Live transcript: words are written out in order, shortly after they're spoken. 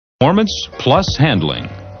Performance plus handling.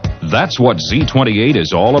 That's what Z28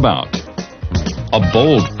 is all about. A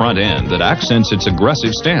bold front end that accents its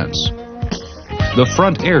aggressive stance. The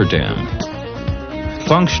front air dam.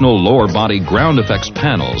 Functional lower body ground effects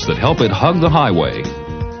panels that help it hug the highway.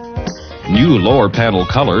 New lower panel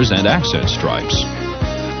colors and accent stripes.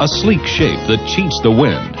 A sleek shape that cheats the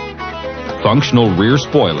wind. Functional rear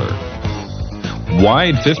spoiler.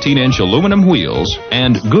 Wide 15-inch aluminum wheels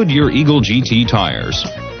and Goodyear Eagle GT tires.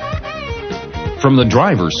 From the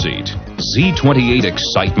driver's seat, Z28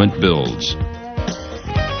 excitement builds.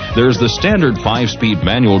 There's the standard 5-speed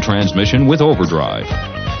manual transmission with overdrive,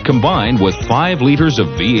 combined with 5 liters of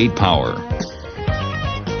V8 power.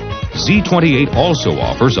 Z28 also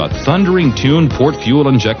offers a thundering tuned port fuel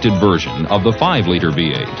injected version of the 5-liter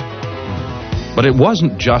V8. But it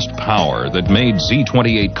wasn't just power that made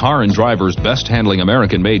Z28 Car and Driver's best handling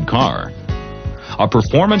American-made car. A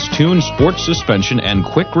performance-tuned sports suspension and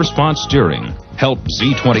quick-response steering help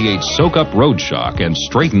Z28 soak up road shock and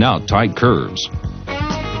straighten out tight curves.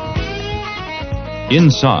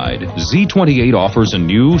 Inside, Z28 offers a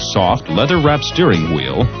new, soft, leather-wrapped steering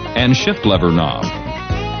wheel and shift lever knob.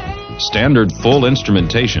 Standard full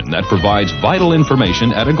instrumentation that provides vital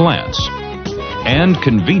information at a glance. And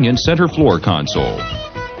convenient center floor console.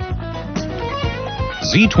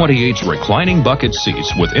 Z28's reclining bucket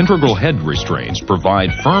seats with integral head restraints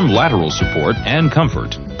provide firm lateral support and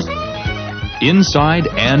comfort. Inside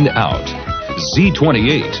and out,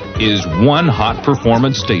 Z28 is one hot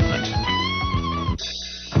performance statement.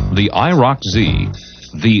 The IROC Z,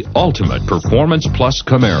 the ultimate performance plus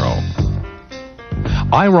Camaro.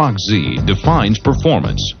 IROC Z defines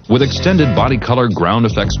performance with extended body color ground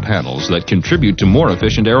effects panels that contribute to more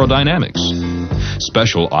efficient aerodynamics.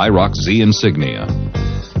 Special IROC Z insignia.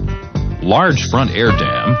 Large front air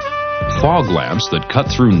dam, fog lamps that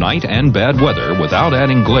cut through night and bad weather without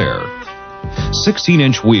adding glare.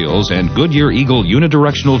 16-inch wheels and Goodyear Eagle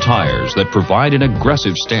unidirectional tires that provide an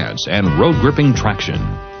aggressive stance and road gripping traction.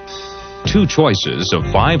 2 choices of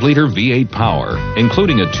 5-liter V8 power,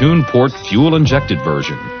 including a tuned port fuel-injected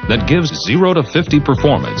version that gives 0 to 50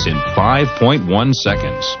 performance in 5.1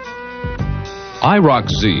 seconds. IROC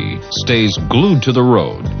Z stays glued to the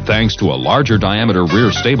road thanks to a larger diameter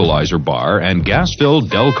rear stabilizer bar and gas-filled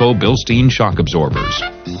Delco Bilstein shock absorbers.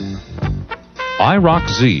 IROC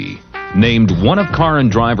Z, named one of Car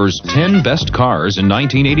and Driver's 10 best cars in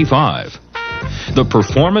 1985. The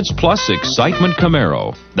Performance Plus Excitement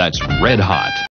Camaro that's red hot.